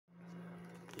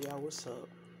Yeah, what's up?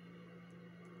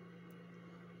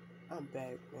 I'm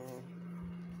back, man.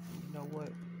 You know what?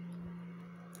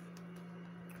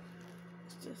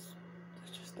 Let's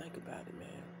just think about it, man.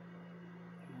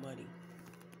 Money,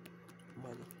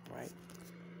 money, right?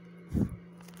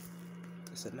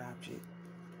 It's an object.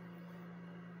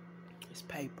 It's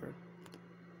paper.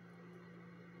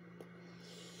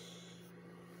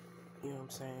 You know what I'm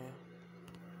saying?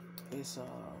 It's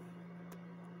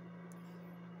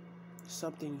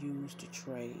something used to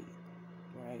trade,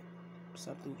 right?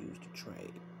 Something used to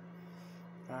trade.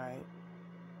 All right.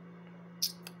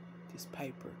 This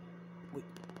paper with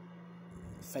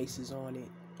faces on it,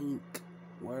 ink,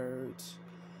 words.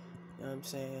 You know what I'm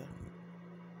saying?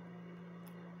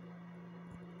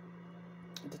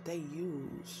 That they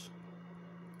use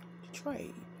to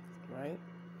trade, right?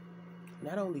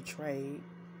 Not only trade,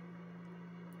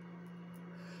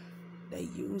 they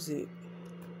use it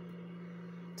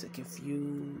to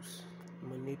confuse,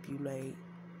 manipulate,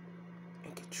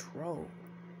 and control,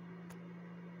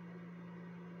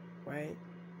 right?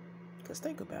 Because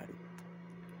think about it.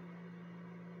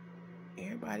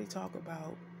 Everybody talk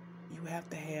about you have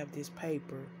to have this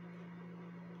paper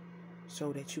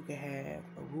so that you can have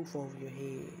a roof over your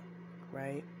head,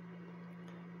 right?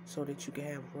 So that you can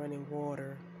have running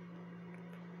water.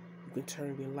 You can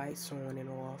turn your lights on and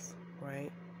off,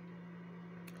 right?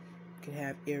 You can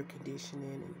have air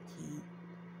conditioning and heat.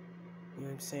 You know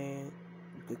what I'm saying?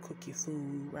 You can cook your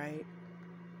food, right?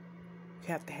 You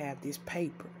have to have this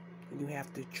paper. And you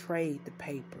have to trade the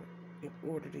paper in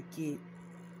order to get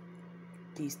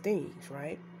these things,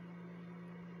 right?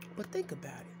 But think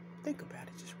about it. Think about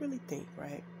it. Just really think,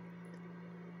 right?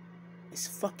 It's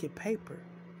fucking paper,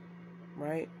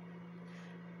 right?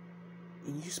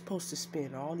 And you're supposed to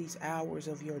spend all these hours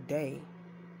of your day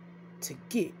to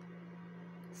get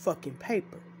fucking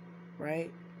paper,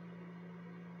 right?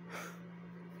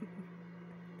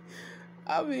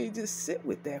 I mean, just sit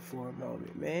with that for a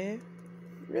moment, man.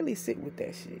 Really sit with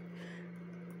that shit.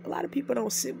 A lot of people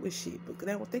don't sit with shit because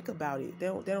they don't think about it. They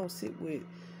don't sit with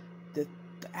the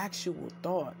actual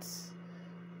thoughts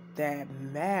that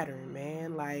matter,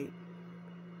 man. Like,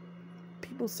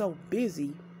 people so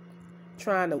busy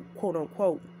trying to quote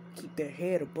unquote keep their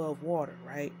head above water,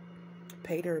 right?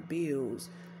 Pay their bills,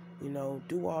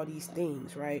 do all these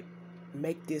things, right?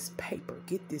 Make this paper,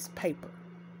 get this paper.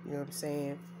 You know what I'm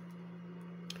saying?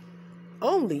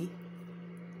 Only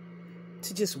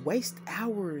to just waste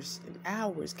hours and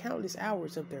hours, countless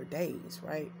hours of their days,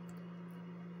 right?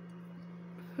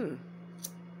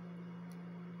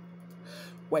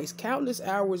 Waste countless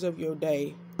hours of your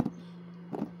day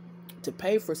to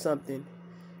pay for something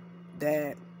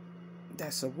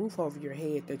that's a roof over your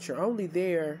head, that you're only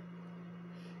there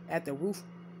at the roof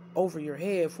over your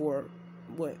head for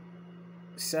what,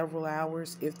 several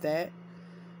hours, if that.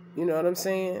 You know what I'm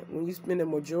saying? When you spend the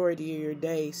majority of your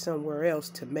day somewhere else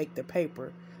to make the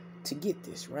paper to get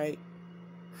this, right?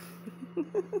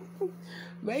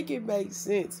 Make it make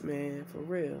sense, man. For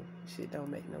real. Shit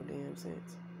don't make no damn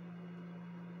sense.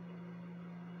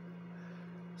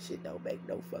 Shit don't make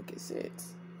no fucking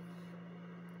sense.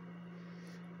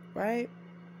 Right?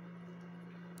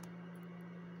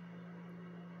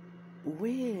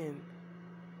 When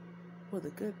will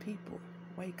the good people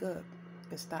wake up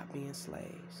and stop being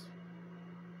slaves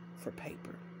for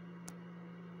paper?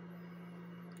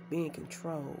 Being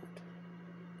controlled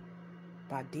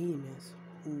by demons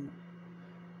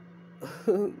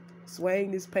who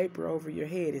swing this paper over your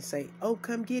head and say, oh,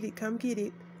 come get it, come get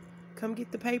it. Come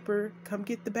get the paper, come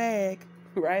get the bag,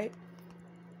 right?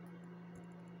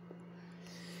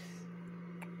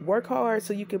 Work hard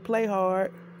so you can play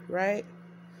hard, right?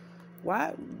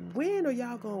 When are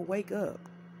y'all gonna wake up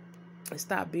and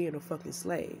stop being a fucking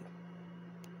slave?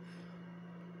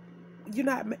 You're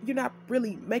not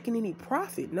really making any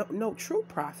profit, no true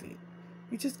profit.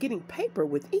 You're just getting paper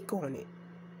with ink on it.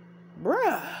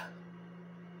 Bruh.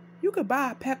 You could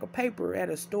buy a pack of paper at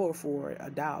a store for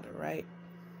 $1, right?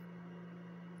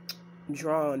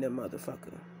 Draw on them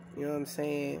motherfucker. You know what I'm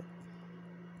saying?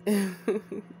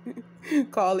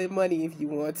 Call it money if you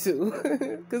want to.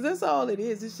 Because that's all it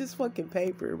is. It's just fucking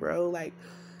paper, bro. Like,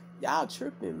 y'all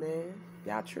tripping, man.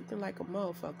 Y'all tripping like a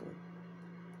motherfucker.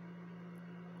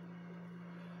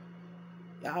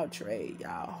 Y'all trade.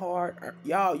 Y'all hard.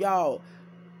 Y'all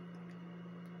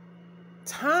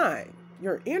time.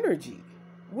 Your energy.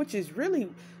 Which is really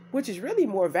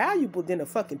more valuable than a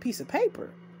fucking piece of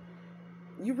paper.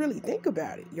 You really think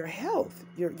about it. Your health.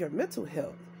 Your mental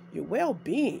health. Your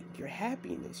well-being, your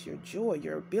happiness, your joy,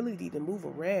 your ability to move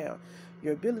around,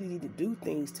 your ability to do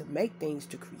things, to make things,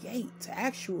 to create, to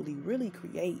actually really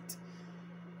create.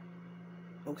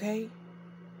 Okay?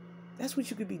 That's what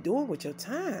you could be doing with your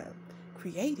time.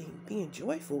 Creating, being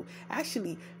joyful,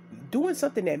 actually doing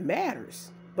something that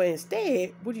matters. But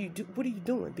instead, what are you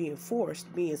doing? Being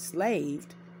forced, being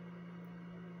enslaved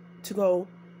to go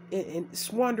and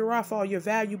squander off all your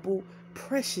valuable,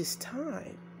 precious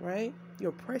time, right?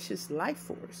 Your precious life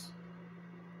force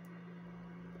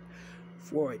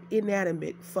for an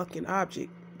inanimate fucking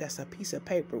object that's a piece of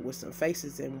paper with some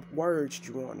faces and words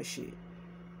drawn and shit.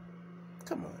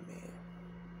 Come on, man.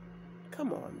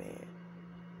 Come on, man.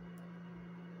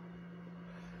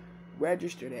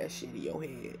 Register that shit in your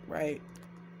head, right?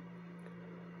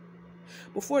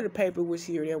 Before the paper was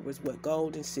here, there was what?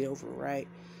 Gold and silver, right?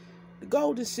 The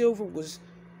gold and silver was,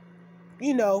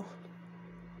 you know,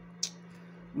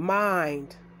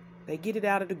 mined. They get it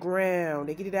out of the ground.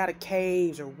 They get it out of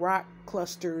caves or rock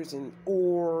clusters and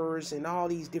ores and all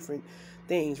these different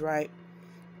things, right?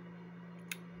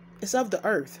 It's of the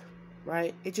earth,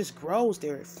 right? It just grows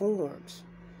there. It forms.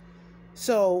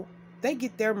 So they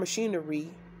get their machinery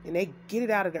and they get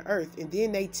it out of the earth, and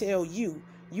then they tell you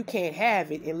you can't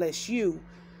have it unless you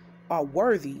are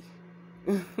worthy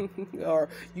or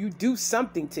you do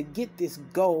something to get this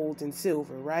gold and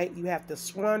silver, right? You have to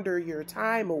squander your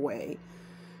time away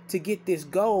to get this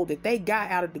gold that they got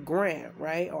out of the ground,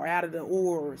 right? Or out of the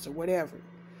ores or whatever.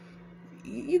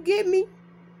 You get me?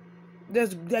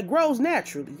 That grows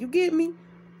naturally. You get me?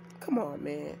 Come on,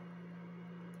 man.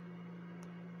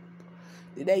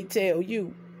 Did they tell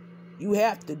you you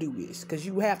have to do this because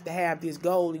you have to have this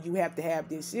gold and you have to have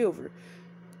this silver?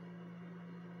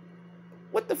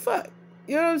 What the fuck?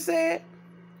 You know what I'm saying?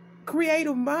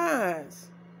 Creative minds.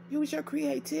 Use your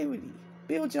creativity.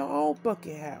 Build your own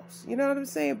fucking house. You know what I'm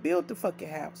saying? Build the fucking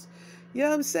house. You know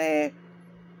what I'm saying?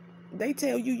 They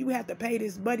tell you you have to pay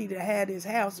this money to have this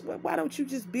house. Why don't you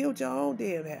just build your own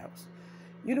damn house?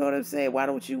 You know what I'm saying? Why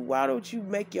don't you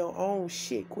make your own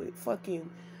shit? Quit fucking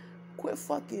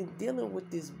dealing with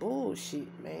this bullshit,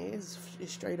 man. It's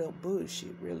straight up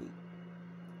bullshit, really.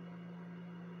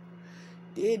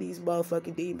 Then these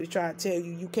motherfucking demons try to tell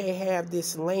you you can't have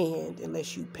this land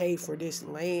unless you pay for this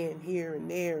land here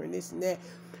and there and this and that.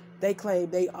 They claim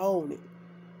they own it.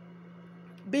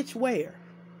 Bitch, where?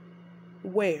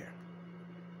 Where?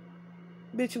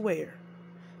 Bitch, where?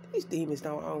 These demons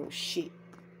don't own shit.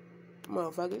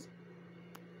 Motherfuckers.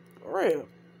 For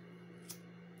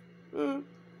real.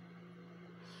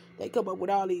 They come up with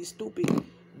all these stupid,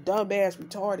 dumbass,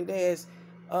 retarded ass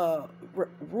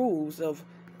rules of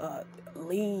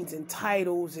liens and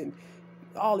titles and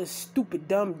all this stupid,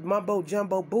 dumb, mumbo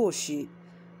jumbo bullshit,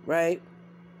 right?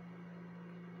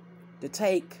 To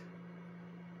take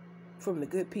from the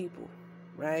good people,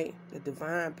 right? The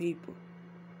divine people,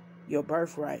 your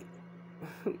birthright.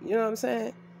 You know what I'm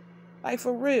saying? Like,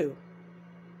 for real.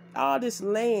 All this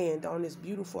land on this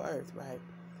beautiful earth, right?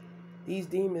 These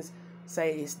demons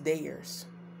say it's theirs.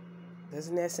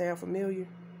 Doesn't that sound familiar?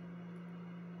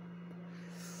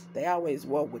 They always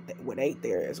walk with what ain't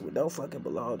theirs, what don't fucking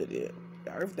belong to them.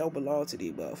 The earth don't belong to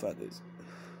these motherfuckers.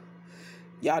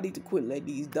 Y'all need to quit letting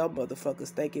these dumb motherfuckers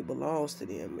think it belongs to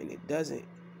them, and it doesn't.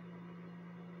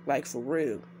 Like, for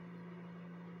real.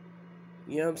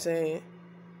 You know what I'm saying?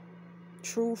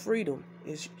 True freedom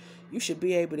is you should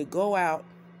be able to go out.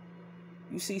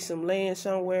 You see some land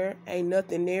somewhere, ain't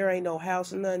nothing there, ain't no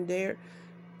house or nothing there.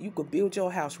 You could build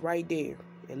your house right there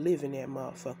and live in that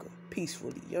motherfucker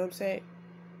peacefully. You know what I'm saying?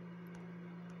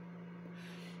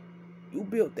 You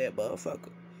built that motherfucker.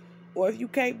 Or if you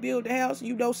can't build the house,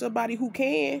 you know somebody who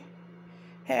can.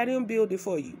 Have them build it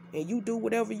for you. And you do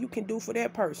whatever you can do for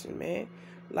that person, man.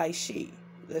 Like, shit.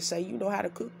 Let's say you know how to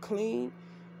cook clean.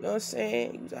 You know what I'm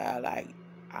saying? You say, like,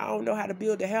 I don't know how to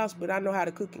build a house, but I know how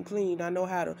to cook and clean. I know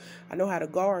how to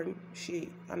garden. Shit.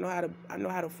 I know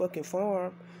how to fucking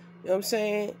farm. You know what I'm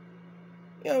saying?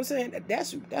 You know what I'm saying?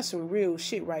 That's some real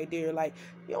shit right there. Like,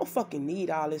 you don't fucking need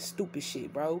all this stupid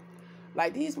shit, bro.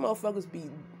 Like, these motherfuckers be,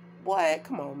 boy,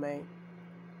 come on, man.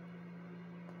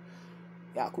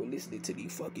 Y'all quit listening to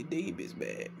these fucking demons,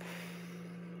 man.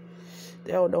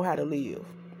 They don't know how to live.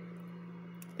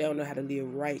 They don't know how to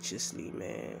live righteously,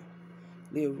 man.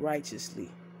 Live righteously.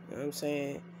 You know what I'm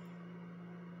saying?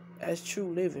 That's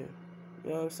true living. You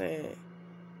know what I'm saying?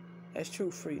 That's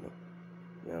true freedom.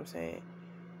 You know what I'm saying?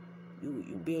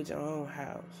 You build your own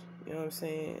house. You know what I'm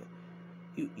saying?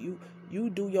 You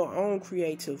do your own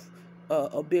creative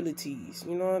abilities.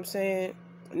 You know what I'm saying?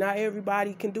 Not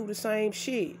everybody can do the same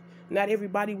shit. Not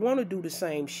everybody want to do the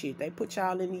same shit. They put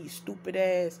y'all in these stupid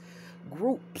ass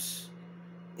groups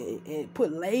and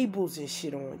put labels and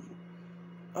shit on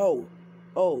you.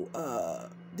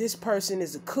 This person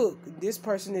is a cook. This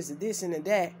person is a this and a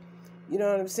that. You know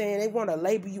what I'm saying? They want to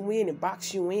label you in and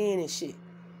box you in and shit.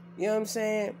 You know what I'm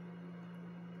saying?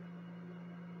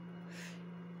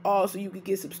 Also, you could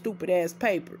get some stupid-ass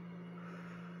paper.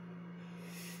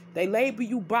 They label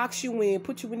you, box you in,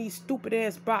 put you in these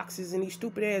stupid-ass boxes and these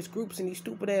stupid-ass groups and these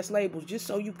stupid-ass labels just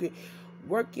so you could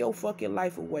work your fucking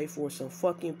life away for some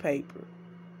fucking paper.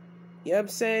 You know what I'm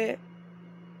saying?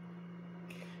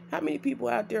 How many people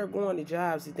out there are going to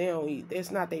jobs that they don't eat?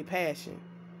 That's not their passion.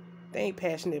 They ain't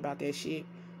passionate about that shit.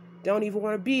 They don't even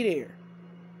want to be there.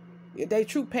 If they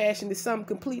true passion is something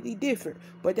completely different.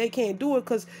 But they can't do it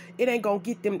because it ain't going to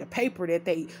get them the paper that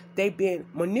they've been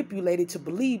manipulated to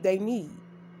believe they need.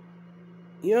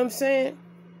 You know what I'm saying?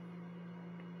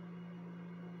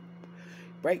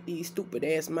 Break these stupid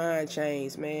ass mind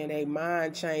chains, man. They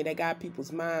mind chain. They got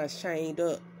people's minds chained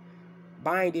up.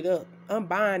 Bind it up.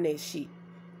 Unbind that shit.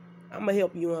 I'm going to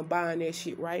help you unbind that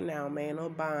shit right now, man.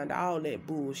 Unbind all that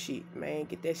bullshit, man.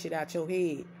 Get that shit out your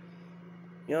head.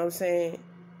 You know what I'm saying?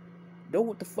 Do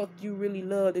what the fuck you really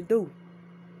love to do.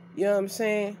 You know what I'm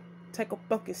saying? Take a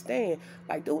fucking stand.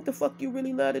 Like, do what the fuck you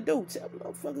really love to do. Tell me,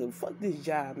 motherfucker, fuck this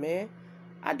job, man.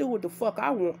 I do what the fuck I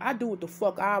want. I do what the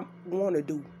fuck I want to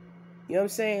do. You know what I'm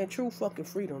saying? True fucking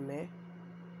freedom, man.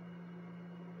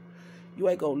 You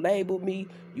ain't gonna label me.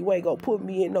 You ain't gonna put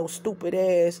me in no stupid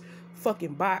ass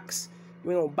fucking box.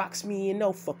 You ain't gonna box me in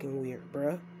no fucking weird,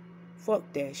 bruh.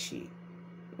 Fuck that shit.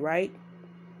 Right?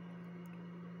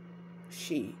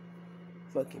 Shit.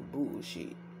 Fucking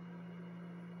bullshit.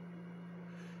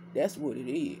 That's what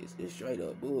it is. It's straight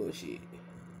up bullshit.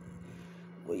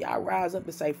 Well, y'all rise up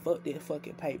and say, fuck that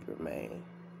fucking paper, man.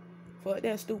 Fuck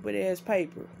that stupid ass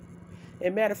paper.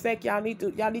 And matter of fact, y'all need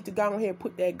to go ahead and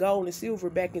put that gold and silver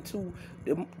back into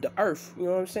the earth. You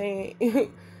know what I'm saying? You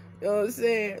know what I'm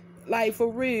saying? Like, for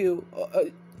real.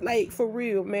 Like, for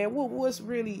real, man. What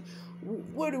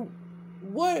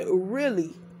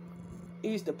really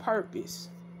is the purpose?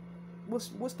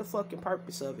 What's the fucking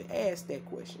purpose of it? Ask that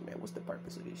question, man. What's the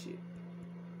purpose of this shit?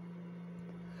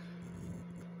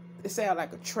 It sounds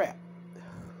like a trap.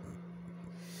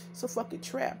 It's a fucking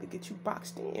trap to get you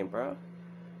boxed in, bro.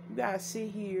 You gotta sit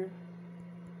here,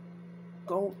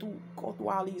 go through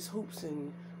all these hoops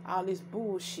and all this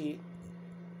bullshit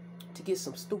to get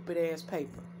some stupid ass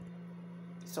paper,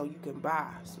 so you can buy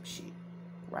some shit,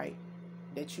 right?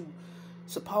 That you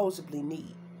supposedly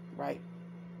need, right?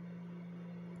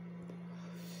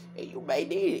 And you may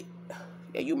need it.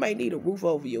 Yeah, you may need a roof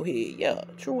over your head. Yeah,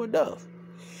 true enough.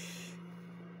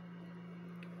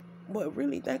 But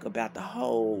really think about the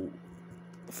whole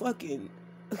fucking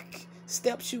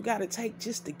steps you gotta take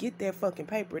just to get that fucking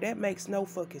paper. That makes no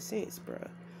fucking sense, bruh.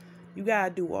 You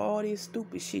gotta do all this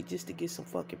stupid shit just to get some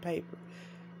fucking paper.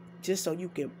 Just so you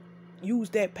can use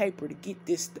that paper to get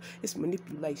this. It's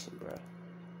manipulation, bruh.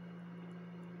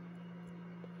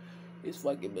 It's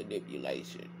fucking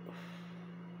manipulation.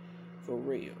 For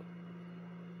real.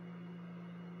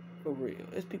 For real.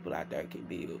 There's people out there can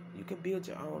build. You can build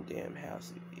your own damn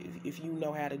house if you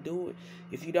know how to do it.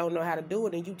 If you don't know how to do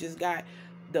it and you just got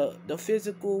the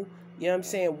physical, you know what I'm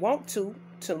saying, want to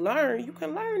learn, you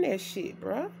can learn that shit,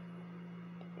 bruh.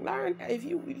 Learn, if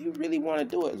you really want to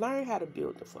do it, learn how to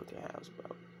build the fucking house,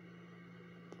 bro.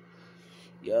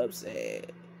 You know what I'm saying?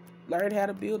 Learn how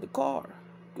to build a car.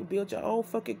 You can build your own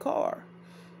fucking car.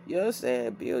 You know what I'm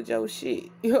saying? Build your shit.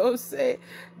 You know what I'm saying?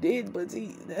 But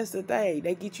see, that's the thing.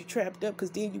 They get you trapped up because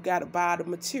then you got to buy the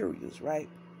materials, right?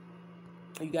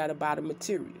 You got to buy the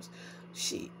materials.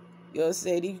 Shit. You know what I'm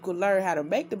saying? Then you can learn how to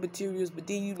make the materials, but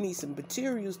then you need some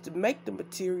materials to make the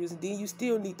materials, and then you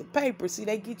still need the paper. See,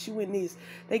 they get you in this.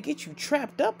 They get you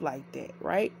trapped up like that,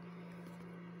 right?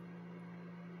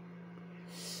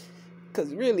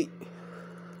 Because really,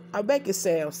 I make it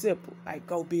sound simple, like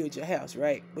go build your house,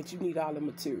 right? But you need all the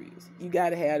materials. You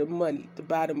gotta have the money to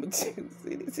buy the materials.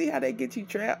 See how they get you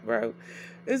trapped, bro?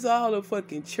 It's all a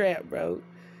fucking trap, bro.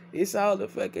 It's all a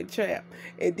fucking trap.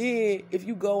 And then if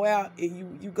you go out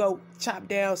and you go chop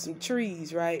down some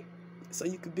trees, right? So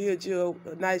you can build you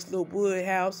a nice little wood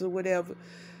house or whatever.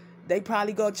 They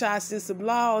probably gonna try to send some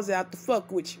laws out to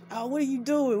fuck with you. Oh, what are you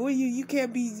doing? You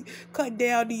can't be cutting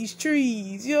down these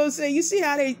trees. You know what I'm saying? You see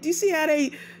how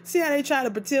they try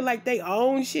to pretend like they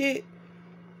own shit?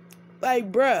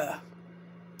 Like, bruh.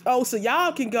 Oh, so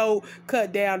y'all can go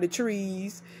cut down the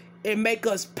trees and make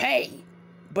us pay.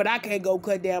 But I can't go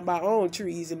cut down my own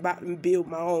trees and build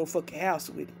my own fucking house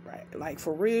with it, right? Like,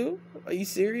 for real? Are you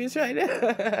serious right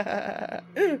now?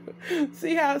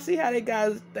 see how they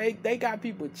guys, they got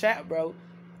people trapped, bro.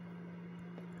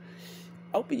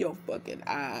 Open your fucking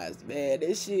eyes, man.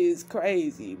 This shit is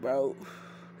crazy, bro.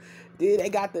 Then they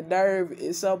got the nerve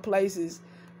in some places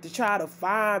to try to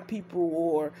find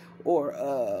people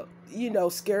or you know,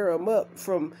 scare them up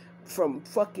from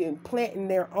fucking planting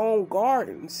their own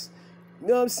gardens. You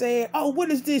know what I'm saying? Oh,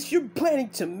 what is this? You're planting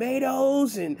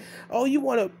tomatoes, and oh, you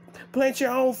want to plant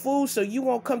your own food, so you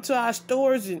won't come to our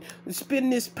stores and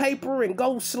spend this paper and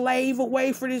go slave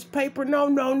away for this paper? No,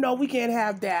 no, no, we can't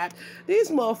have that.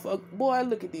 These motherfuckers, boy,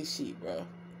 look at this shit, bro.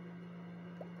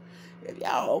 If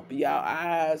y'all open y'all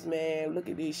eyes, man, look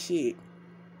at this shit.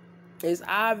 It's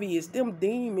obvious. Them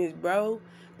demons, bro.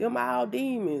 Them all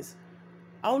demons.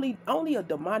 Only a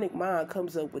demonic mind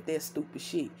comes up with that stupid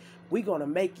shit. We gonna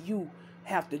make you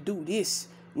have to do this.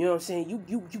 You know what I'm saying? You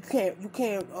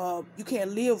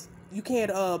can't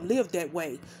live that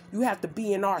way. You have to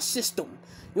be in our system.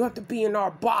 You have to be in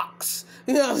our box.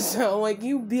 You know what I'm saying? Like,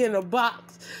 you be in a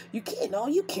box. You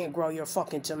can't grow your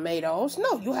fucking tomatoes.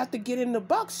 No, you have to get in the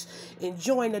box and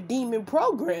join the demon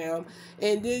program.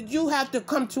 And then you have to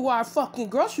come to our fucking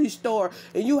grocery store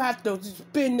and you have to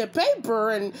spin the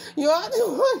paper and, you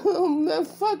know, man,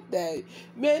 fuck that.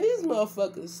 Man, these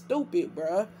motherfuckers stupid,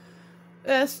 bro.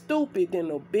 That's stupid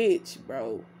than a bitch,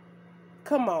 bro.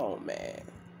 Come on, man.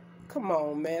 Come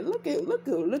on, man. Look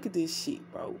at this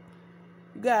shit, bro.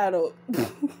 You gotta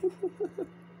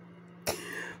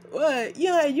what?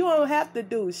 Yeah, you don't have to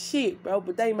do shit, bro,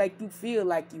 but they make you feel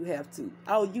like you have to.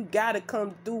 Oh, you gotta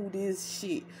come through this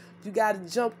shit. You gotta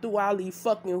jump through all these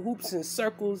fucking hoops and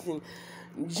circles and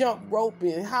jump rope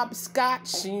and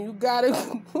hopscotch, and you gotta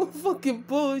fucking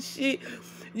bullshit.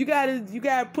 You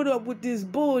gotta put up with this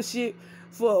bullshit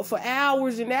for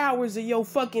hours and hours of your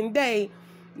fucking day.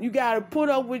 You gotta put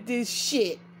up with this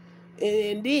shit.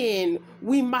 And then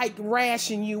we might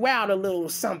ration you out a little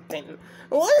something.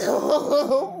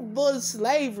 But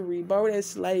slavery, bro. That's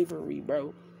slavery,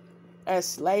 bro. That's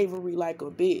slavery like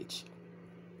a bitch.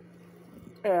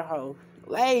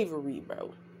 Slavery,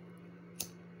 bro.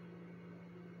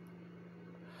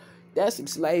 That's some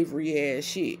slavery ass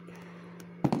shit.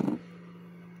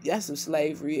 That's some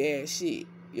slavery ass shit.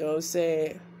 You know what I'm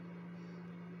saying?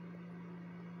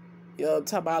 You know, I'm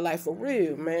talking about, like, for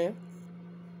real, man.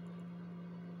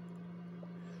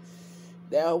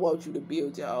 They don't want you to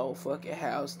build your own fucking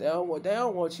house. They don't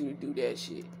want you to do that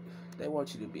shit. They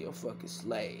want you to be a fucking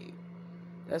slave.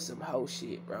 That's some hoe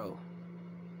shit, bro.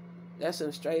 That's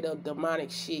some straight up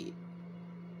demonic shit. You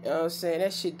know what I'm saying?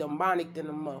 That shit demonic than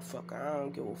a motherfucker. I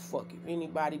don't give a fuck. If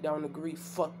anybody don't agree,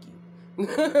 fuck you.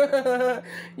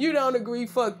 You don't agree,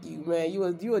 fuck you, man.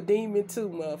 You a demon too,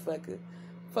 motherfucker.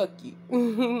 Fuck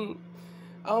you.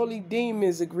 Only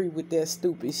demons agree with that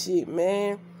stupid shit,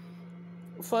 man.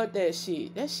 Fuck that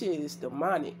shit. That shit is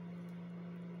demonic.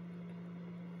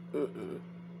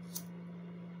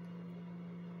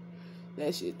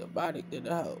 That shit demonic to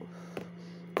the hoe.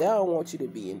 They don't want you to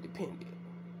be independent.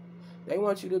 They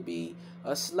want you to be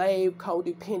a slave,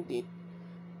 codependent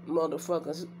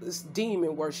motherfucker. This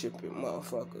demon worshiping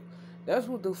motherfucker. That's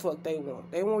what the fuck they want.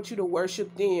 They want you to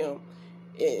worship them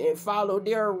and follow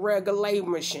their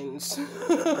regulations.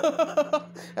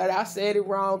 And I said it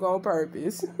wrong on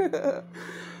purpose.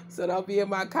 So don't be in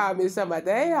my comments talking about,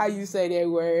 that ain't how you say that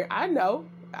word. I know.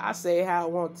 I say it how I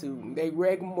want to. They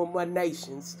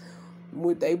regulations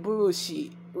with they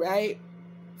bullshit, right?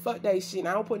 Fuck that shit.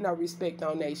 I don't put no respect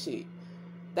on that shit.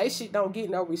 They shit don't get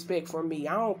no respect from me.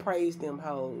 I don't praise them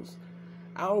hoes.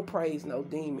 I don't praise no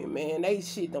demon, man. They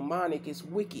shit demonic. It's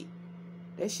wicked.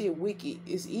 That shit wicked.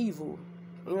 It's evil.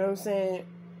 You know what I'm saying?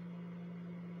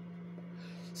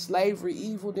 Slavery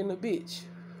evil than a bitch.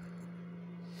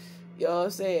 You know what I'm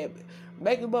saying?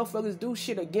 Making motherfuckers do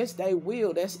shit against their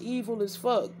will. That's evil as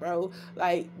fuck, bro.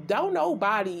 Like, don't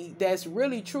nobody that's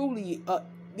really, truly, you know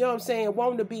what I'm saying,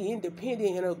 wanting to be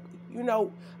independent and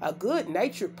a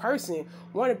good-natured person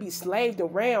want to be slaved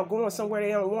around, going somewhere they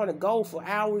don't want to go for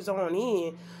hours on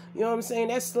end. You know what I'm saying?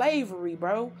 That's slavery,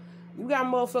 bro. You got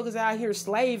motherfuckers out here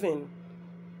slaving.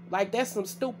 Like, that's some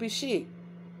stupid shit.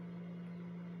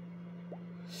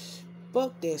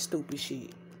 Fuck that stupid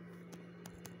shit.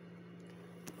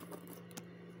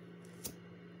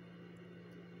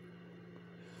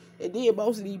 And then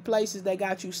most of these places they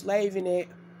got you slaving at,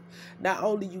 not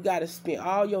only you got to spend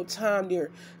all your time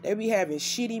there, they be having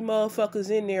shitty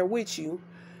motherfuckers in there with you.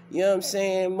 You know what I'm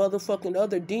saying? Motherfucking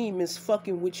other demons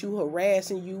fucking with you,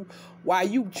 harassing you while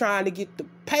you trying to get the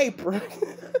paper.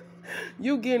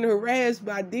 You getting harassed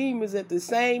by demons at the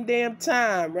same damn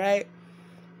time, right?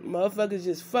 Motherfuckers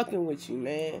just fucking with you,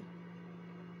 man.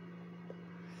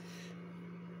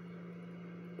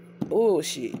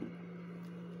 Bullshit.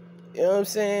 You know what I'm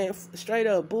saying? Straight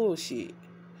up bullshit.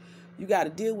 You got to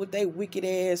deal with they wicked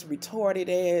ass, retarded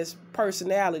ass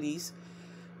personalities.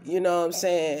 You know what I'm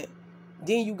saying?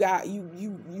 Then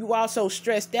you you also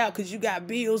stressed out because you got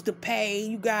bills to pay,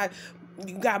 you got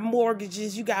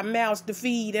mortgages, you got mouths to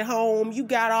feed at home, you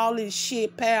got all this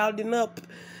shit piling up,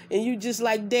 and you just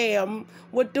like, damn,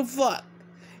 what the fuck?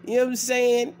 You know what I'm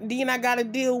saying? Then I gotta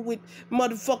deal with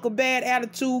motherfucker bad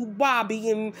attitude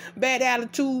Bobby and bad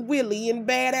attitude Willie and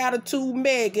bad attitude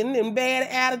Megan and bad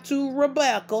attitude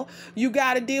Rebecca. You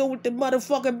gotta deal with the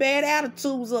motherfucking bad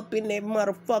attitudes up in that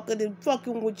motherfucker that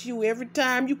fucking with you every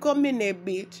time you come in there,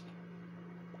 bitch.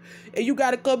 And you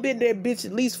gotta come in there, bitch,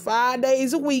 at least 5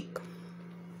 days a week.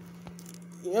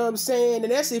 You know what I'm saying?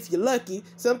 And that's if you're lucky.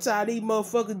 Sometimes these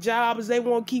motherfucking jobs, they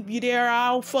won't keep you there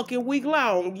all fucking week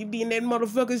long. You be in that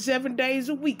motherfucker 7 days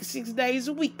a week, 6 days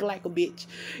a week like a bitch.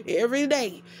 Every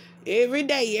day. Every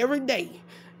day. Every day.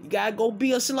 You gotta go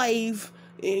be a slave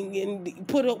and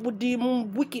put up with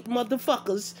them wicked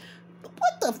motherfuckers.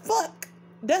 What the fuck?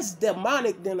 That's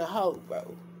demonic than a hoe,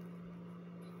 bro.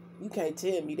 You can't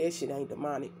tell me that shit ain't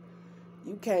demonic.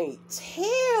 You can't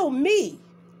tell me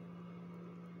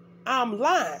I'm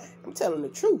lying. I'm telling the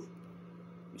truth.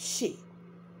 Shit.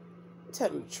 I'm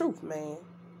telling the truth, man.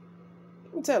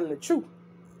 I'm telling the truth.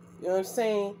 You know what I'm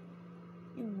saying?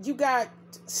 You got...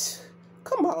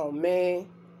 Come on, man.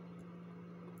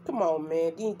 Come on,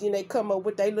 man. Then they come up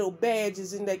with their little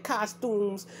badges and their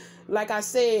costumes. Like I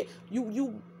said,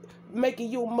 you making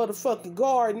you a motherfucking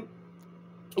garden.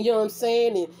 You know what I'm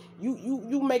saying? And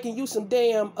you making you some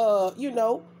damn, you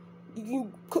know...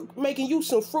 You making you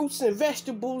some fruits and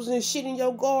vegetables and shit in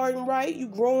your garden, right? You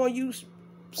growing you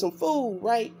some food,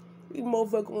 right? You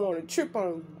motherfucker want to trip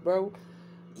on you, bro.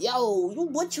 Yo,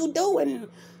 what you doing?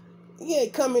 Yeah,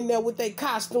 come in there with their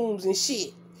costumes and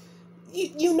shit.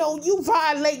 You know, you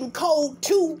violating code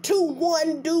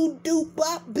 221 do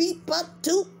bop beep up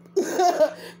two.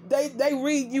 They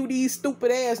read you these stupid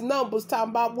ass numbers talking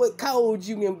about what codes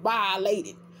you can violate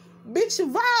it. Bitch, you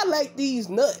violate these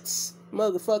nuts,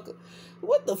 motherfucker.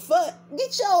 What the fuck?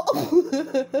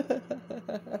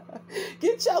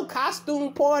 Get your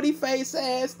costume party face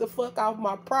ass the fuck off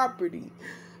my property.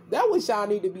 That what y'all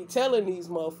need to be telling these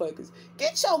motherfuckers.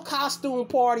 Get your costume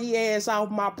party ass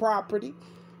off my property.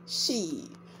 Shit.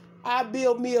 I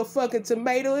build me a fucking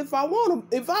tomato if I want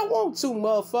to,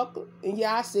 motherfucker. And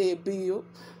yeah, I said build,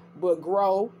 but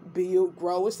build,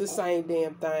 grow. It's the same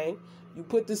damn thing. You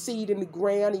put the seed in the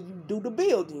ground and you do the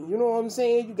building. You know what I'm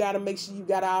saying? You got to make sure you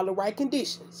got all the right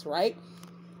conditions, right?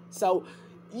 So,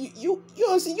 you know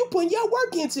what I'm saying? You putting your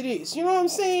work into this. You know what I'm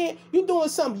saying? You doing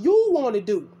something you want to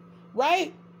do,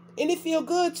 right? And it feel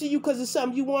good to you because it's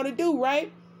something you want to do, right?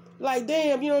 Like,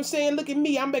 damn, you know what I'm saying? Look at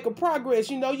me. I'm making progress.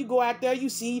 You know, you go out there, you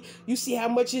see how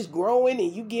much it's growing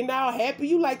and you getting all happy.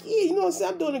 You like, yeah, you know what I'm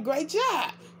saying? I'm doing a great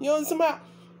job. You know what I'm saying?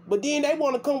 But then they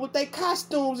want to come with their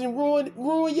costumes and ruin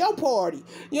your party.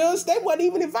 You know, they weren't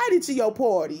even invited to your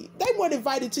party. They weren't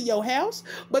invited to your house.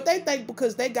 But they think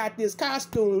because they got this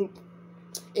costume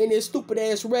and their stupid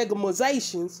ass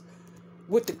regulations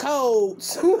with the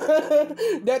codes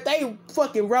that they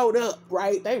fucking wrote up,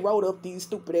 right? They wrote up these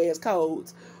stupid ass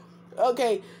codes.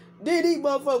 Okay, then these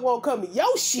motherfuckers won't come to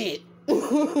your shit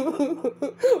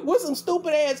with some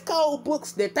stupid ass code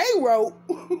books that they wrote.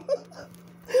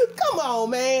 Come on,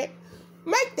 man.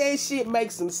 Make that shit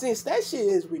make some sense. That shit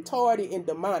is retarded and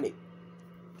demonic.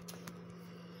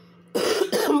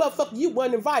 Motherfucker, you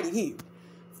wasn't invited here.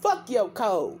 Fuck your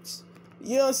codes.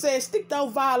 You know what I'm saying? Stick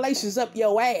those violations up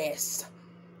your ass.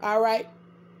 Alright?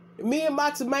 Me and my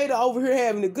tomato over here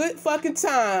having a good fucking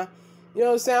time. You know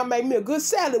what I'm saying? I make me a good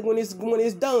salad when it's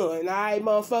done. Alright,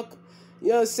 motherfucker? You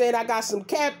know what I'm saying? I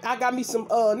got me some,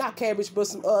 not cabbage, but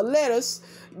some lettuce.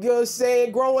 You know what I'm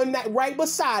saying? Growing that right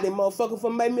beside it, motherfucker,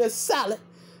 for make me a salad.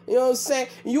 You know what I'm saying?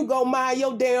 You go mind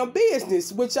your damn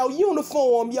business with your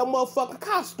uniform, your motherfucking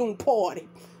costume party,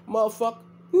 motherfucker.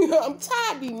 I'm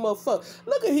tired of these motherfuckers.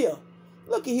 Look at here,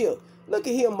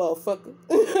 motherfucker.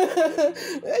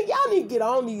 Y'all need to get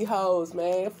on these hoes,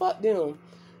 man. Fuck them.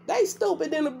 They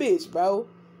stupid than a bitch, bro.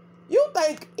 You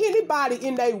think anybody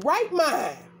in their right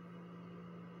mind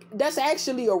that's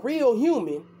actually a real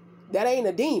human, that ain't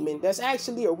a demon, that's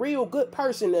actually a real good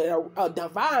person, a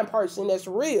divine person that's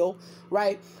real,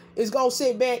 right, is gonna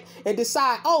sit back and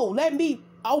decide, oh, let me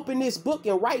open this book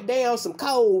and write down some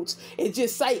codes and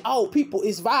just say, oh, people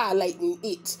is violating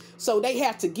it, so they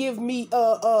have to give me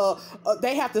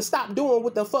they have to stop doing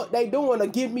what the fuck they doing or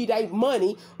give me their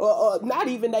money, or not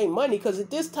even their money, because at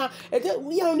this time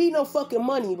you don't need no fucking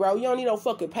money, bro. You don't need no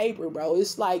fucking paper, bro.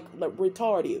 It's like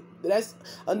retarded. That's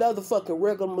another fucking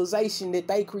regularization that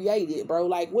they created, bro.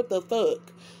 Like, what the fuck,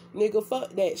 nigga?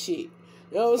 Fuck that shit.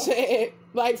 You know what I'm saying?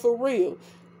 Like, for real.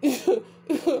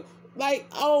 Like,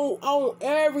 on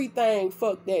everything,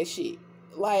 fuck that shit.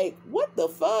 Like, what the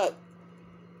fuck?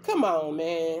 Come on,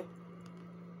 man.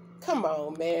 Come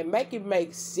on, man. Make it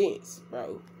make sense,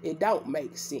 bro. It don't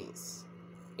make sense.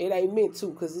 It ain't meant to,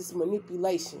 because it's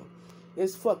manipulation.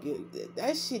 It's fucking,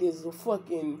 that shit is a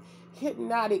fucking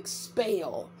hypnotic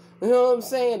spell. You know what I'm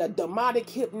saying? A demonic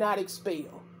hypnotic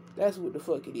spell. That's what the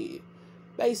fuck it is.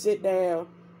 They sit down,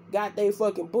 got their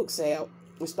fucking books out,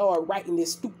 and start writing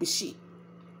this stupid shit.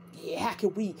 Yeah, how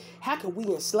can we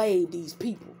enslave these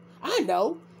people? I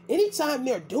know. Anytime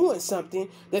they're doing something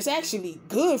that's actually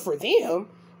good for them,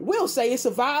 we'll say it's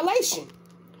a violation.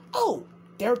 Oh,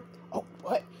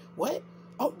 what?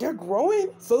 Oh, they're growing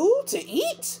food to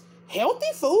eat?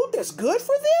 Healthy food that's good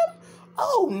for them?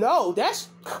 Oh, no,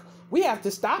 we have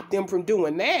to stop them from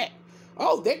doing that.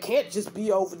 Oh, they can't just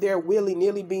be over there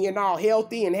willy-nilly being all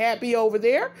healthy and happy over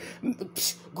there,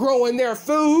 growing their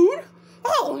food.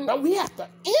 Oh, no, we have to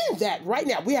end that right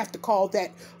now. We have to call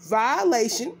that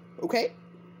violation, okay?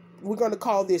 We're going to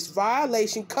call this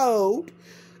violation code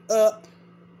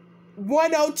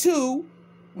 102,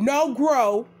 no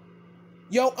grow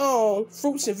your own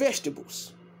fruits and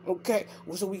vegetables. Okay,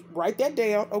 so we write that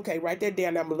down. Okay, write that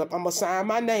down. I'm gonna sign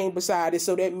my name beside it,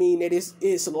 so that means that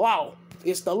it's law.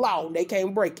 It's the law. They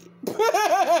can't break it.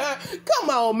 Come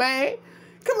on, man.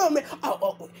 Come on, man.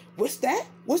 Oh, what's that?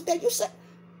 What's that you said?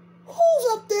 Who's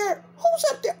up there? Who's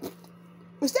up there?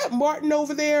 Is that Martin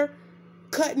over there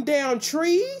cutting down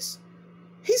trees?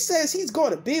 He says he's going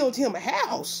to build him a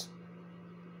house.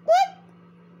 What?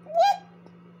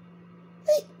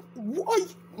 Hey,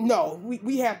 what? No,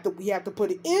 we have to put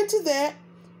an end to that.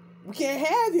 We can't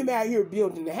have him out here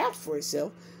building the house for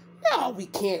himself. No, we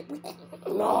can't.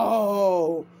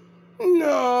 No. He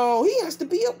has to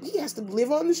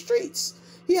live on the streets.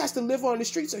 He has to live on the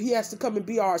streets, so he has to come and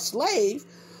be our slave,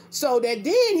 so that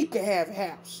then he can have a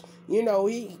house. You know,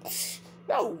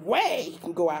 no way he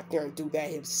can go out there and do that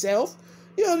himself.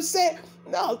 You know what I'm saying?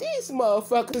 No, these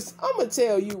motherfuckers, I'm gonna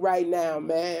tell you right now,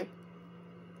 man.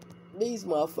 These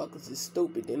motherfuckers is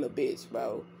stupid than a bitch,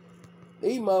 bro.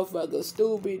 These motherfuckers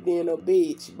stupid than a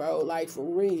bitch, bro. Like, for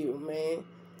real, man.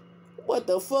 What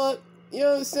the fuck? You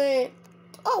know what I'm saying?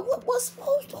 Oh, who's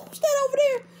that over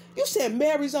there? You said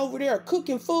Mary's over there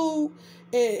cooking food,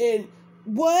 and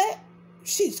what?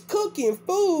 She's cooking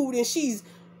food and she's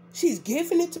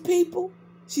giving it to people.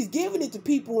 She's giving it to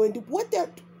people, and what?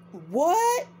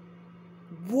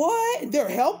 They're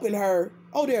helping her.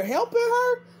 Oh, they're helping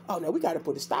her? Oh, no, we got to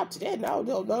put a stop to that. No.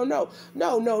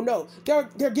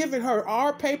 They're giving her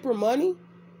our paper money.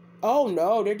 Oh,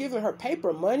 no, they're giving her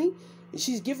paper money. And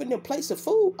she's giving them plates of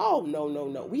food. Oh,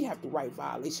 no. We have to write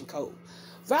violation code.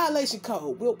 Violation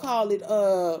code. We'll call it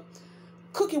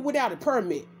cooking without a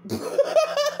permit.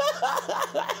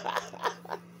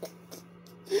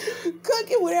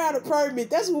 Cooking without a permit.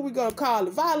 That's what we're going to call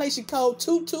it. Violation code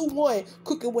 221,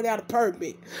 cooking without a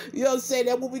permit. You know what I'm saying?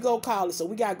 That's what we're going to call it. So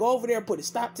we got to go over there and put a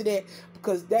stop to that,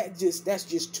 because that's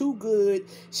just too good.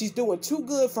 She's doing too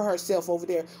good for herself over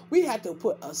there. We have to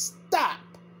put a stop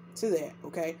to that,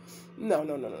 okay? No.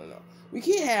 We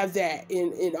can't have that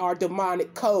in our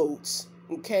demonic codes,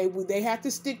 okay? They have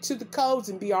to stick to the codes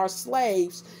and be our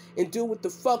slaves and do what the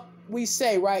fuck we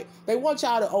say, right? They want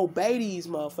y'all to obey these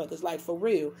motherfuckers, like, for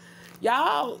real.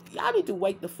 Y'all need to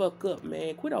wake the fuck up,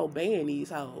 man. Quit obeying these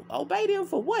hoes. Obey them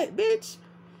for what, bitch?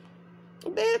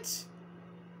 Bitch.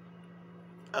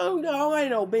 Oh, no, I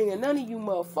ain't obeying none of you,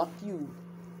 motherfucker.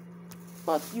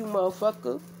 Fuck you,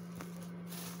 motherfucker.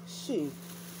 Shit,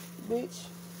 bitch.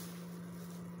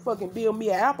 Fucking build me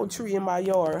an apple tree in my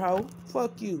yard, ho.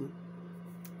 Fuck you.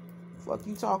 Fuck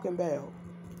you talking about.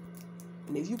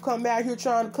 And if you come out here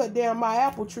trying to cut down my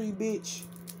apple tree, bitch,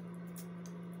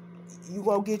 you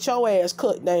gonna get your ass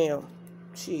cut down.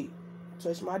 Shit.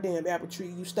 Touch my damn apple tree,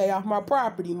 you stay off my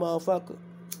property, motherfucker.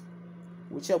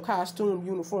 With your costume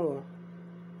uniform.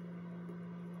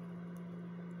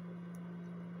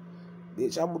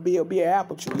 Bitch, I'm gonna build me an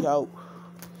apple tree, ho.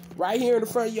 Right here in the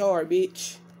front yard,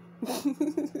 bitch.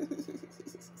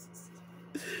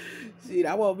 Shit,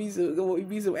 I want me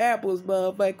some apples,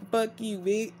 motherfucker. Fuck you,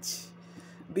 bitch.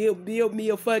 Build me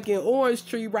a fucking orange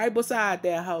tree right beside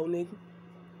that hoe, nigga.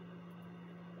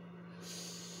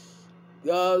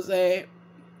 You know what I'm saying?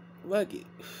 Fuck it.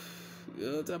 You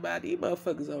know what I'm talking about? These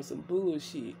motherfuckers on some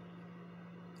bullshit.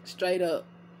 Straight up,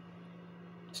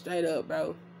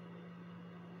 bro.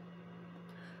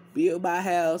 Build my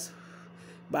house,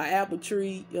 my apple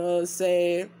tree, you know what I'm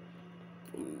saying?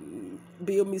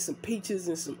 Build me some peaches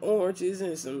and some oranges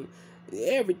and some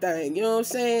everything, you know what I'm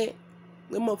saying?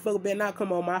 Them motherfucker better not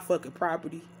come on my fucking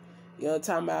property. You know what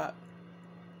I'm talking about?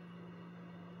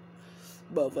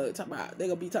 Motherfucker talking about, they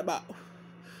gonna be talking about,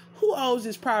 Who owns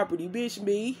this property? Bitch,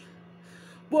 me.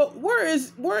 But where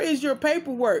is your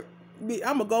paperwork?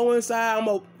 I'm gonna go inside. I'm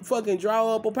gonna fucking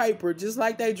draw up a paper just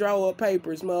like they draw up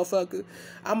papers, motherfucker.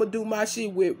 I'm gonna do my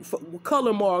shit with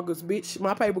color markers, bitch.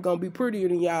 My paper gonna be prettier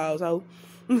than y'all's, ho.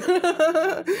 I'm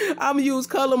gonna use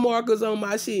color markers on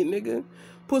my shit, nigga.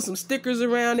 Put some stickers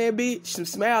around that bitch, some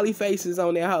smiley faces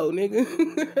on that hoe, nigga.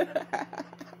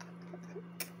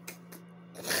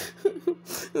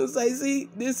 Say, see,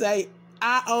 this ain't.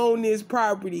 I own this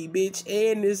property, bitch,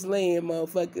 and this land,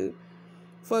 motherfucker.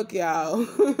 Fuck y'all.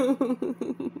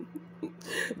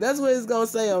 That's what it's gonna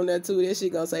say on that too. That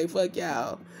shit gonna say, fuck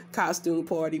y'all, costume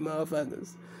party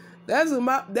motherfuckers. That's what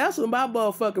my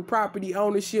motherfucking property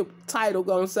ownership title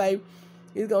gonna say.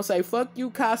 It's gonna say, fuck you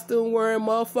costume wearing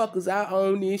motherfuckers. I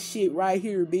own this shit right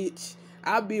here, bitch.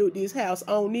 I built this house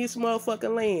on this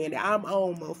motherfucking land. I'm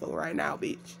on motherfucker right now,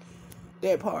 bitch.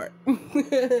 That part.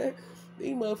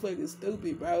 These motherfuckers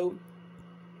stupid, bro.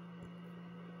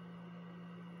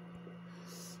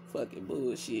 Fucking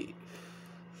bullshit.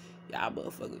 Y'all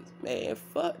motherfuckers, man,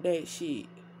 fuck that shit.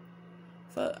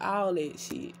 Fuck all that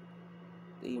shit.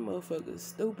 These motherfuckers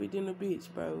stupid than a bitch,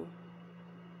 bro.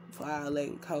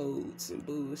 Violating codes and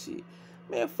bullshit.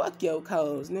 Man, fuck your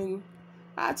codes, nigga.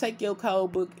 I take your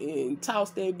code book and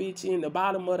toss that bitch in the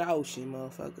bottom of the ocean,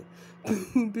 motherfucker.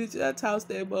 Bitch, I toss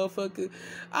that motherfucker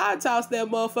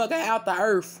out the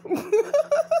earth.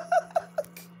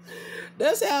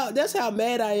 That's how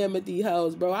mad I am at these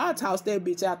hoes, bro. I toss that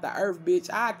bitch out the earth, bitch.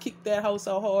 I kick that hoe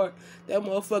so hard that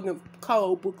motherfucking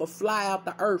code book will fly out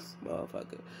the earth,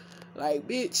 motherfucker. Like,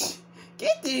 bitch,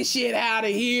 get this shit out of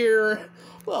here.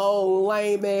 Oh,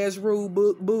 lame ass rule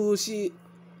book bullshit.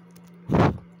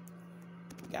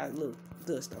 Got a little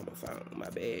dust on my phone, my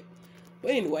bad.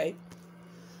 But anyway,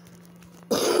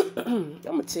 I'm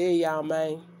gonna tell y'all,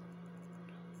 man.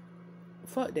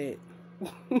 Fuck that.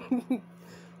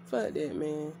 Fuck that,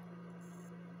 man.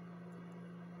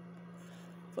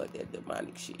 Fuck that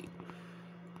demonic shit.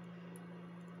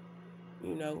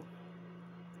 You know?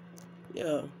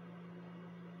 Yeah.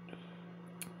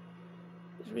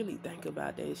 Just really think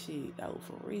about that shit, though,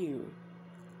 for real.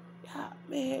 Yeah,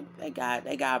 man, they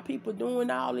got people doing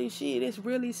all this shit. It's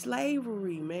really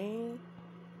slavery, man.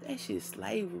 That shit's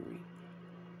slavery.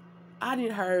 I done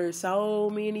heard so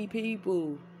many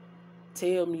people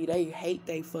tell me they hate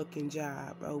their fucking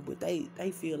job, bro, but they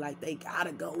feel like they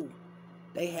gotta go.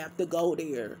 They have to go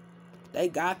there. They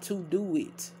got to do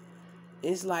it.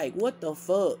 It's like, what the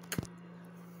fuck?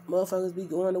 Motherfuckers be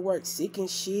going to work sick and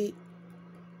shit.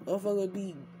 Motherfuckers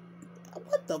be,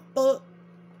 what the fuck?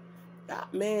 Ah,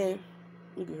 man,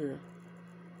 look at her.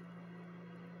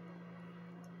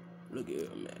 Look at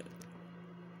her, man.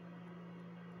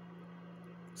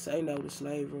 Say no to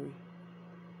slavery.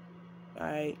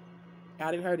 Alright? I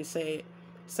didn't heard it say it.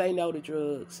 Say no to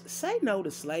drugs. Say no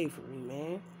to slavery,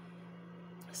 man.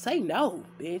 Say no,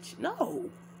 bitch. No.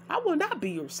 I will not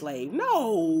be your slave.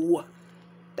 No.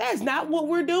 That's not what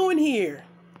we're doing here.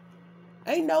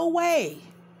 Ain't no way.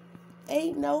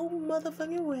 Ain't no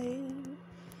motherfucking way.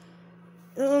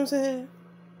 You know what I'm saying?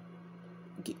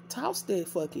 Toss that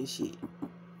fucking shit.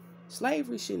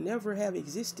 Slavery should never have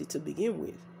existed to begin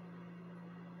with.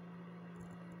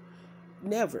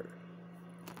 Never.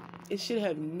 It should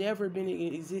have never been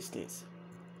in existence.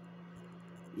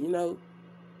 You know?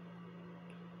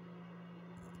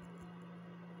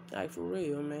 Like, for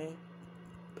real, man.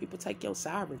 People take your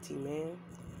sovereignty, man.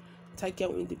 Take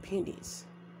your independence.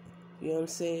 You know what I'm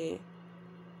saying?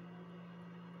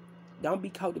 Don't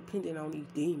be codependent on these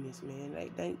demons, man.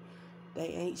 They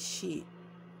ain't shit.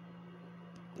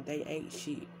 They ain't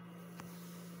shit.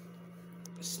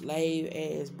 Slave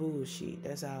ass bullshit.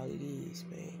 That's all it is,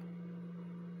 man.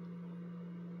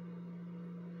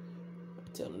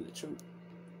 I'm telling the truth.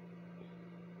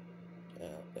 Yeah,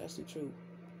 that's the truth.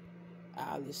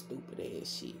 All this stupid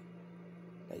ass shit.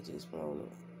 They just wanna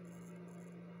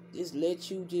just let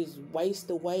you just waste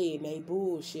away in they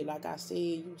bullshit. Like I said,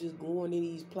 you just going to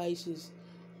these places,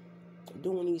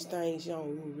 doing these things you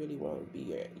don't even really want to be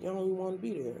there. You don't even want to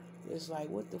be there. It's like,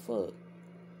 what the fuck?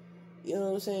 You know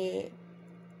what I'm saying?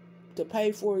 To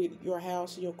pay for your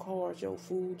house, your cars, your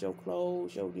food, your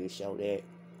clothes, your this, your that.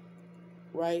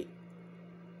 Right?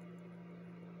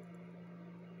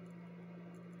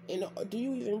 And do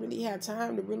you even really have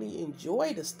time to really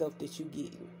enjoy the stuff that you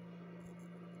getting?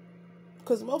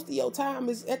 Because most of your time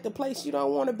is at the place you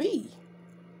don't want to be.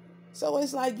 So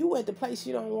it's like you at the place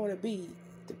you don't want to be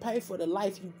to pay for the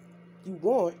life you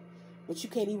want, but you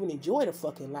can't even enjoy the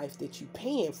fucking life that you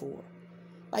paying for.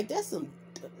 Like, that's some...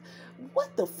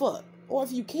 What the fuck? Or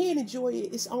if you can enjoy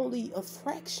it, it's only a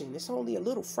fraction. It's only a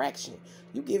little fraction.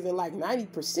 You giving like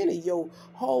 90% of your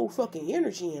whole fucking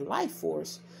energy and life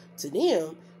force to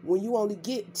them when you only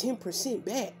get 10%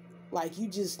 back. Like, you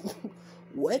just,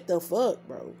 what the fuck,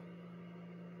 bro?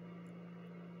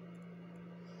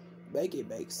 Make it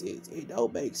make sense. It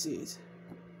don't make sense.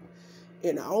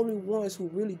 And the only ones who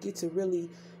really get to really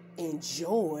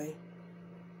enjoy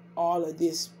all of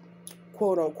this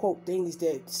quote unquote things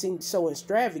that seem so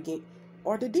extravagant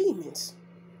are the demons.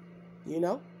 You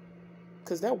know?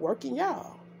 Because they're working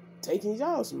y'all, taking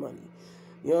y'all's money.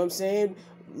 You know what I'm saying?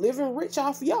 Living rich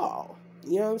off y'all.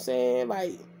 You know what I'm saying?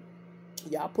 Like,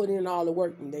 y'all put in all the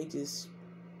work and they just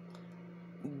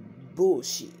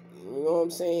bullshit. You know what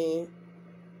I'm saying?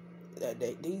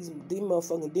 These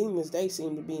motherfucking demons, they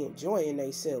seem to be enjoying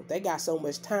themselves. They got so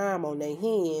much time on their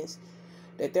hands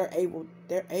that they're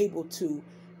able to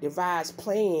devise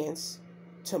plans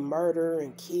to murder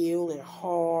and kill and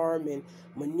harm and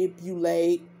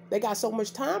manipulate. They got so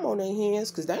much time on their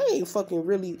hands because they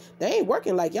ain't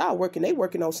working like y'all working. They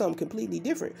working on something completely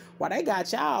different. While they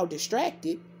got y'all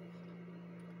distracted,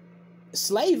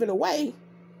 slaving away,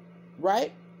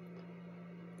 right?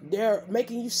 They're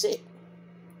making you sick.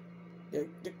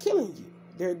 They're killing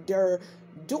you. They're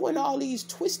doing all these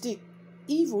twisted,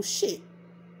 evil shit.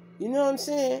 You know what I'm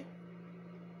saying?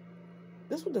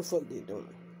 That's what the fuck they're doing,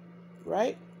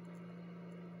 right?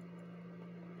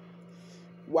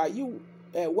 While you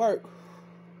at work,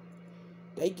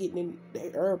 they getting in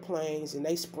their airplanes and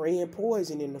they spraying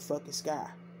poison in the fucking sky,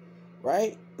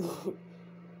 right?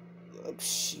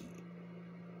 Shit.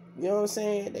 You know what I'm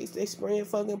saying? They spraying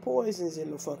fucking poisons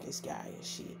in the fucking sky and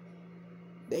shit.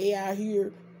 They out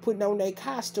here putting on their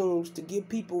costumes to give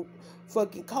people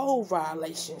fucking code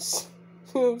violations.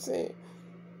 You know what I'm saying?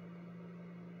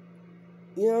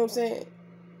 You know what I'm saying?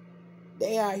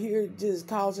 They out here just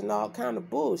causing all kind of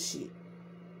bullshit.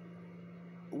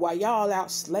 While y'all out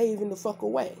slaving the fuck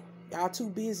away. Y'all too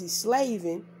busy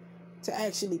slaving to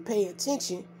actually pay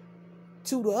attention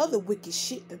to the other wicked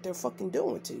shit that they're fucking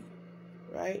doing to you.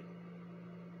 Right?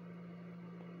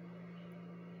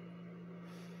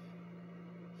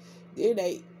 Then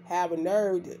they have a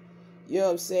nerve to, you know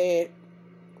what I'm saying,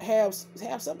 have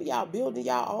some of y'all building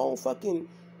y'all own fucking,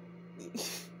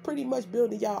 pretty much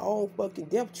building y'all own fucking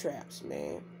death traps,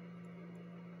 man.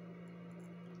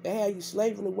 They have you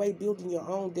slaving away building your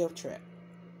own death trap.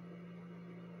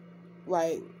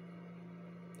 Like,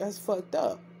 that's fucked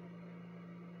up.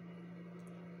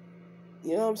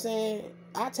 You know what I'm saying?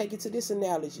 I take it to this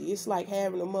analogy. It's like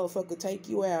having a motherfucker take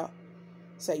you out,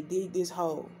 say, dig this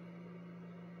hole.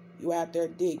 You out there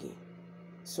digging.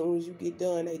 As soon as you get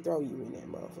done, they throw you in that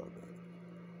motherfucker.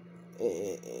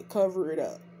 And cover it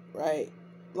up, right?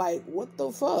 Like, what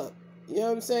the fuck? You know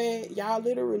what I'm saying? Y'all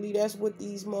literally, that's what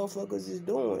these motherfuckers is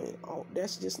doing. Oh,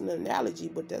 that's just an analogy,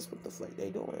 but that's what the fuck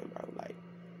they doing, bro. Like,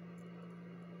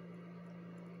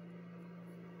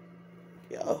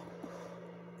 yo.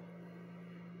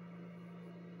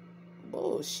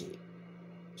 Bullshit.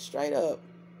 Straight up.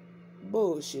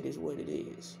 Bullshit is what it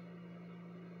is.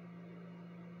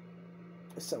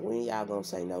 So when y'all gonna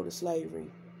say no to slavery,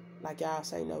 like y'all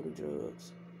say no to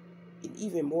drugs, and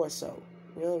even more so,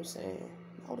 you know what I'm saying?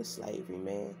 No to slavery,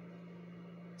 man.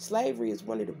 Slavery is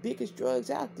one of the biggest drugs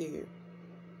out there.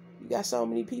 You got so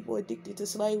many people addicted to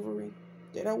slavery,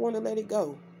 they don't want to let it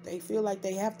go. They feel like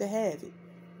they have to have it,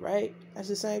 right? That's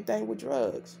the same thing with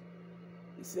drugs.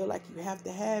 You feel like you have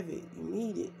to have it. You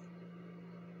need it.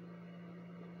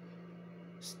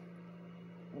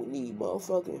 We need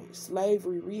motherfucking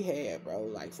slavery rehab, bro.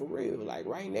 Like, for real. Like,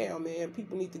 right now, man,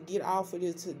 people need to get off of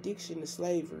this addiction to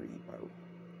slavery, bro.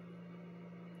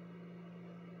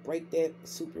 Break that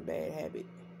super bad habit.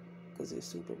 Because it's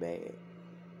super bad.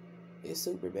 It's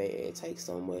super bad. It takes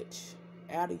so much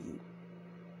out of you.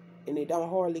 And it don't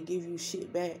hardly give you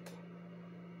shit back.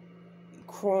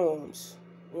 Crumbs.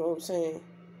 You know what I'm saying?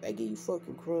 They give you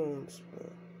fucking crumbs, bro.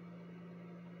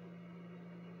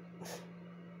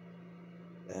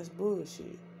 That's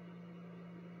bullshit.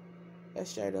 That's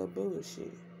straight up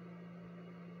bullshit.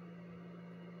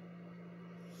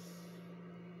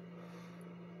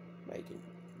 Make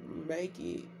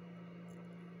it.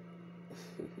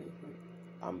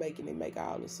 I'm making it make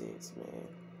all the sense, man.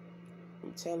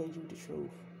 I'm telling you the truth.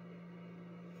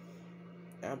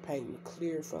 I'm painting a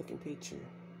clear fucking picture.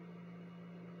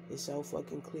 It's so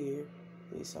fucking clear.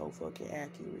 It's so fucking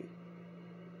accurate.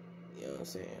 You know what I'm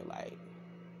saying? Like,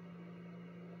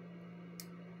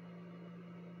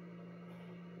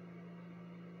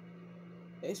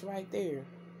 it's right there.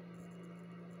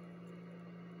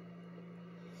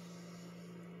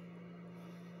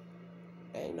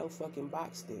 Ain't no fucking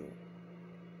box there.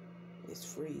 It's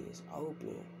free. It's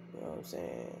open. You know what I'm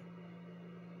saying?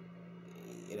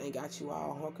 It ain't got you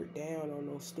all hunkered down on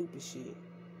no stupid shit.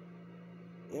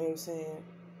 You know what I'm saying?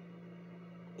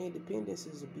 Independence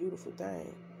is a beautiful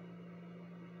thing.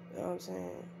 You know what I'm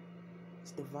saying?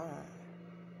 It's divine.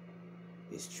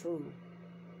 It's true.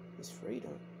 It's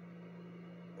freedom.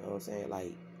 You know what I'm saying?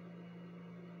 Like,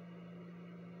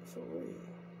 for real.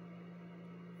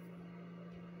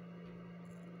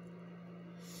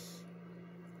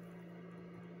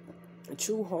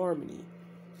 True harmony.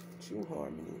 True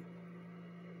harmony.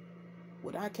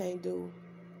 What I can't do,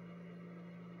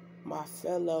 my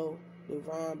fellow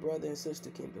divine brother and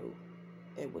sister can do.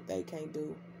 And what they can't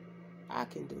do, I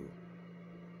can do.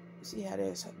 You see how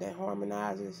that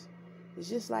harmonizes? It's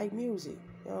just like music.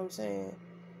 You know what I'm saying?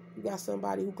 You got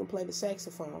somebody who can play the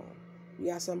saxophone. You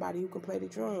got somebody who can play the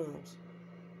drums.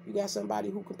 You got somebody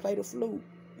who can play the flute.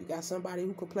 You got somebody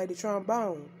who can play the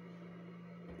trombone.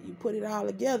 You put it all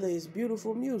together, it's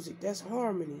beautiful music. That's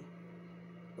harmony.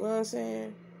 You know what I'm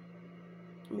saying?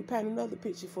 Let me paint another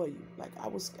picture for you. Like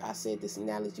I said this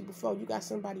analogy before. You got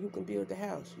somebody who can build the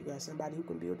house. You got somebody who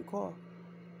can build the car.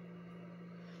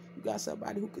 You got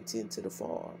somebody who can tend to the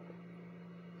farm.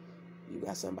 You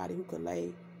got somebody who can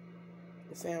lay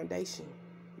the foundation.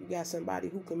 You got somebody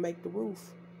who can make the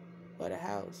roof of the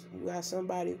house. You got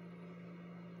somebody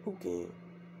who can,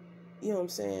 you know what I'm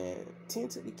saying,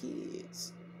 tend to the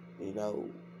kids. You know,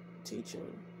 teach them.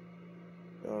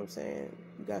 You know what I'm saying?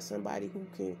 You got somebody who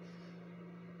can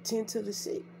tend to the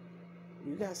sick.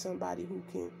 You got somebody who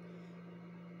can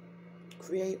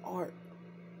create art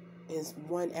in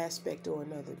one aspect or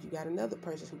another. You got another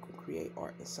person who can create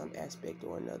art in some aspect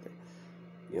or another.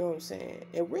 You know what I'm saying?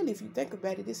 And really, if you think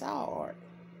about it, it's all art.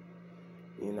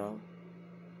 You know?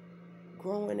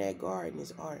 Growing that garden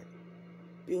is art.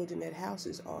 Building that house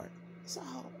is art. It's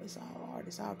all art.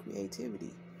 It's all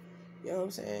creativity. You know what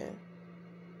I'm saying?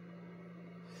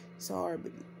 It's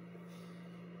harmony.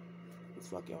 It's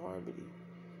fucking harmony.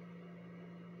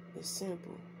 It's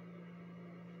simple.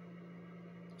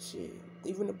 Shit.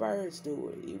 Even the birds do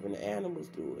it. Even the animals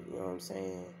do it. You know what I'm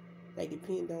saying? They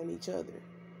depend on each other.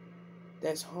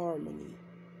 That's harmony.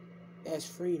 That's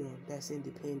freedom. That's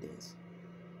independence.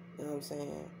 You know what I'm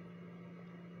saying?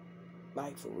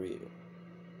 Like, for real.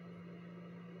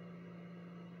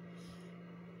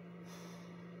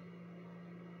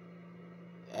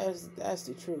 That's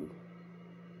the truth.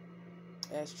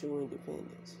 That's true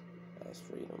independence. That's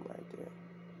freedom right there.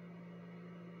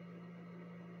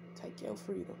 Take your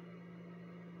freedom.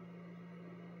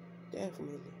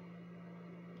 Definitely.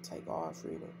 Take our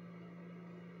freedom.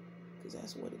 Because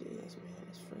that's what it is, man.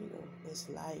 It's freedom. It's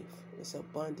life. It's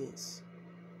abundance.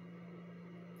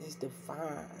 It's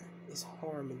divine. It's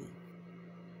harmony.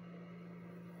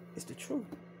 It's the truth.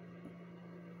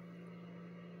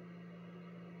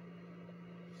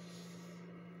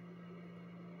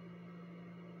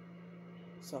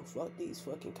 So fuck these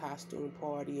fucking costume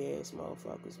party ass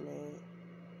motherfuckers, man.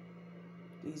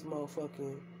 These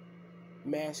motherfucking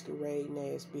masquerading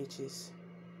ass bitches.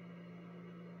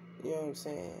 You know what I'm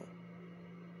saying?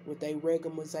 With their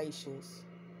regularizations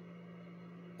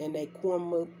and their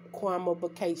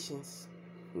qualifications.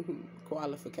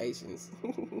 Qualifications.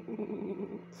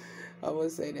 I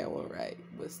wouldn't say that one right,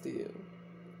 but still.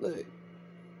 Look.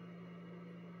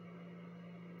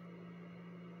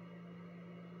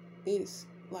 It's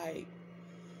like,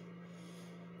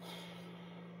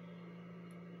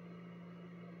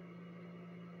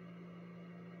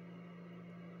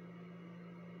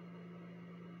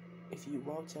 if you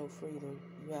want your freedom,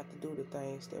 you have to do the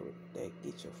things that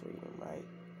get your freedom, right?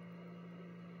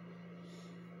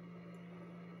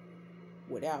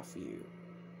 Without fear. You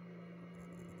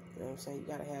know what I'm saying? You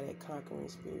gotta have that conquering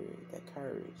spirit, that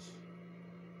courage.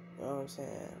 You know what I'm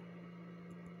saying?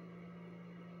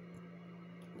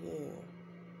 Yeah.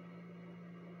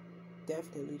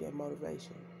 Definitely that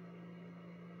motivation.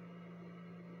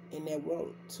 And that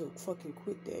want to fucking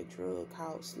quit that drug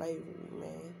called slavery,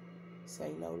 man.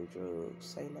 Say no to drugs.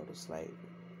 Say no to slavery.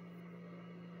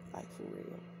 Like, for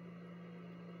real.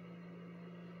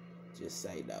 Just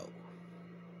say no.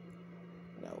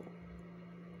 No.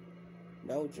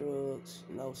 No drugs,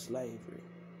 no slavery.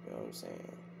 You know what I'm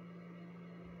saying?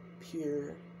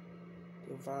 Pure,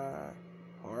 divine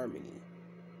harmony,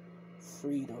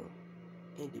 freedom,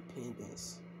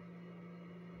 independence.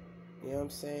 You know what I'm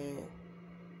saying?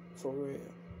 For real.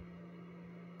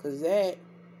 Because that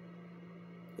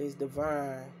is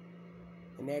divine,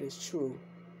 and that is true.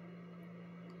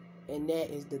 And that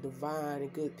is the divine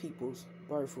and good people's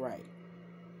birthright.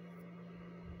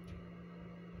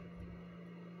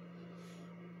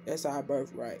 That's our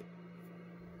birthright.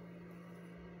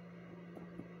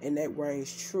 And that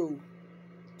reigns true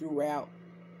throughout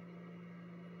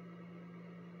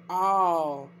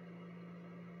all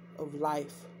of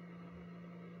life.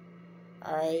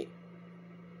 Alright?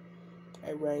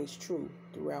 That reigns true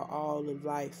throughout all of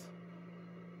life.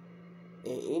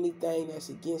 And anything that's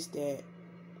against that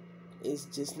is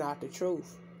just not the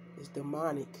truth. It's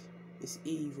demonic. It's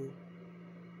evil.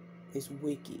 It's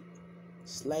wicked.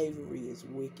 Slavery is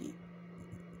wicked.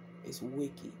 It's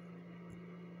wicked.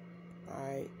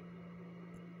 Alright?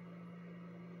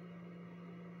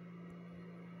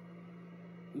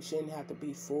 You shouldn't have to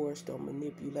be forced or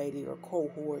manipulated or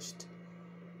coerced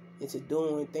into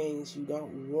doing things you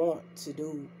don't want to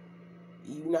do.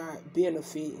 You not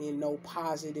benefit in no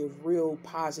positive, real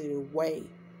positive way.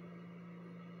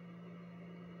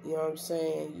 You know what I'm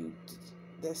saying?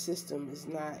 That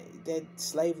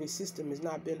slavery system is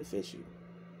not beneficial.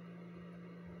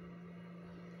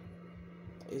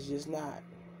 It's just not.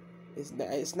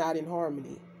 It's not in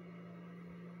harmony.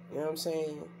 You know what I'm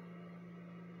saying?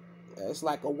 It's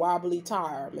like a wobbly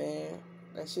tire, man.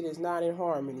 That shit is not in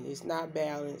harmony. It's not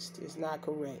balanced. It's not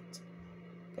correct.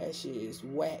 That shit is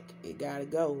whack. It gotta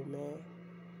go, man.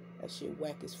 That shit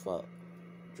whack as fuck.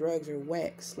 Drugs are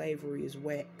whack. Slavery is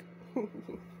whack.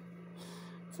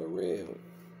 For real.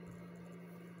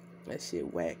 That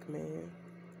shit whack, man.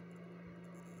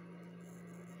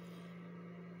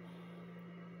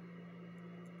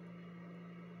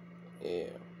 Yeah.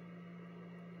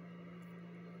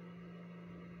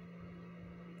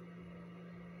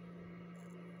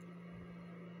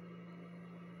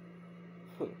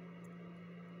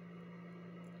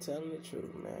 Telling the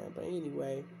truth, man. But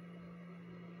anyway,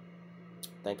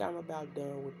 I think I'm about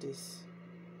done with this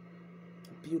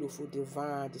beautiful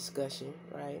divine discussion,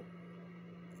 right?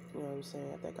 You know what I'm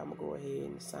saying? I think I'm gonna go ahead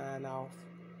and sign off.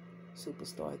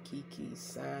 Superstar Kiki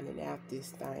signing out this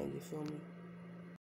thing, you feel me?